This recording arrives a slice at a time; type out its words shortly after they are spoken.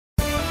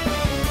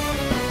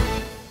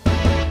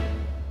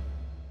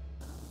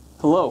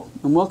Hello,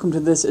 and welcome to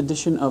this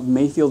edition of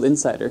Mayfield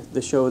Insider,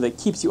 the show that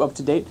keeps you up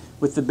to date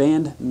with the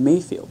band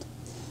Mayfield.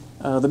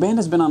 The band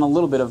has been on a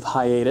little bit of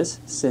hiatus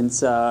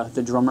since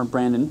the drummer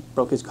Brandon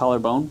broke his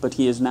collarbone, but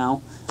he is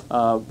now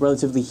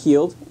relatively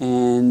healed,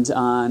 and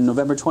on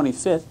November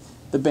 25th,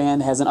 the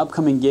band has an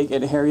upcoming gig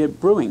at Harriet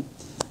Brewing,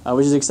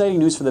 which is exciting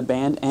news for the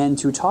band. And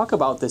to talk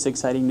about this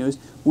exciting news,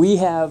 we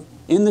have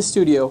in the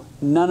studio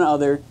none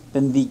other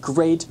than the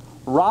great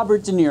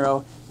Robert De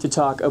Niro to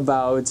talk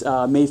about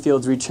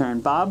Mayfield's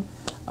return. Bob,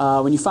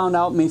 when you found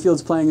out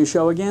Mayfield's playing a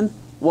show again,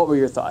 what were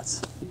your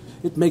thoughts?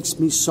 It makes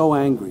me so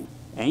angry.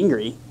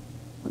 Angry?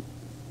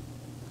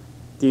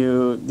 Do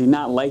you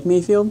not like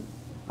Mayfield?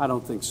 I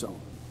don't think so.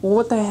 Well,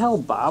 what the hell,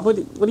 Bob? What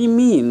do you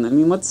mean? I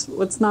mean,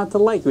 what's not to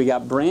like? We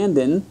got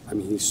Brandon. I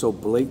mean, he's so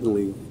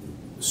blatantly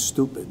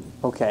stupid.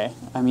 Okay,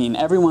 I mean,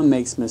 everyone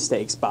makes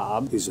mistakes,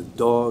 Bob. He's a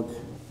dog.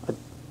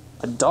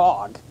 A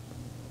dog?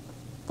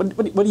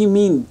 What do you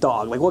mean,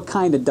 dog? Like, what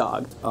kind of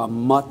dog? A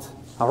mutt.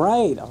 All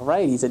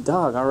right, he's a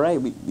dog. All right,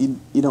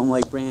 you don't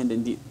like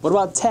Brandon. What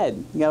about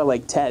Ted? You gotta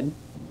like Ted.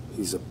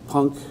 He's a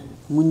punk.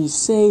 When you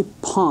say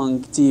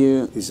punk, do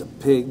you... He's a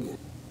pig.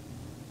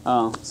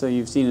 Oh, so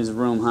you've seen his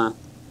room, huh?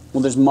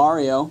 Well, there's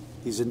Mario.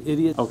 He's an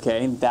idiot.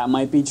 Okay, that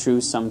might be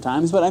true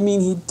sometimes, but I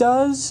mean, he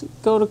does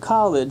go to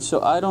college, so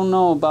I don't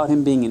know about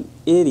him being an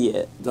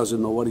idiot.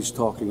 Doesn't know what he's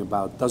talking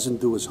about, doesn't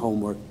do his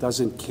homework,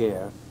 doesn't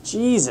care.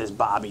 Jesus,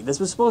 Bobby, this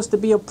was supposed to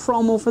be a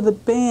promo for the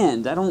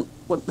band.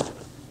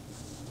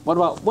 What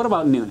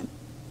about Noonan?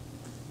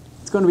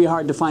 It's going to be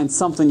hard to find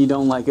something you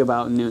don't like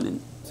about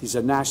Noonan. He's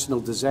a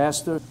national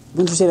disaster.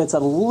 Wouldn't you say that's a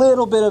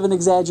little bit of an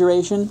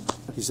exaggeration?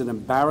 He's an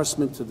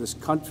embarrassment to this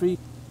country.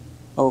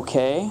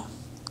 Okay.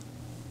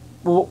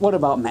 Well, what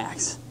about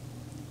Max?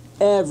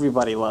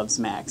 Everybody loves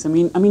Max. I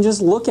mean,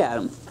 just look at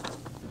him.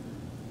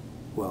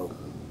 Well,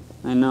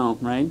 I know,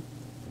 right?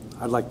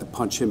 I'd like to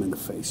punch him in the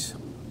face.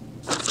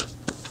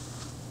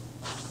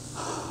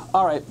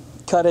 All right,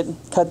 cut it.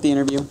 Cut the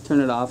interview. Turn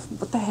it off.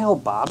 What the hell,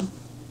 Bob?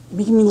 You're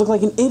making me look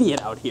like an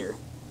idiot out here.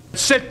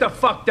 Sit the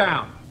fuck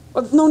down.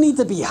 Well, no need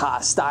to be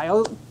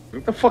hostile.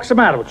 What the fuck's the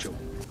matter with you?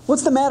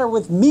 What's the matter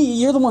with me?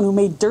 You're the one who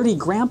made Dirty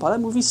Grandpa. That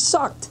movie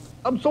sucked.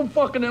 I'm so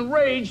fucking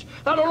enraged,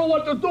 I don't know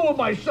what to do with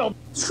myself.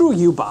 Screw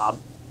you, Bob.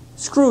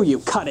 Screw you.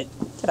 Cut it.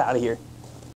 Get out of here.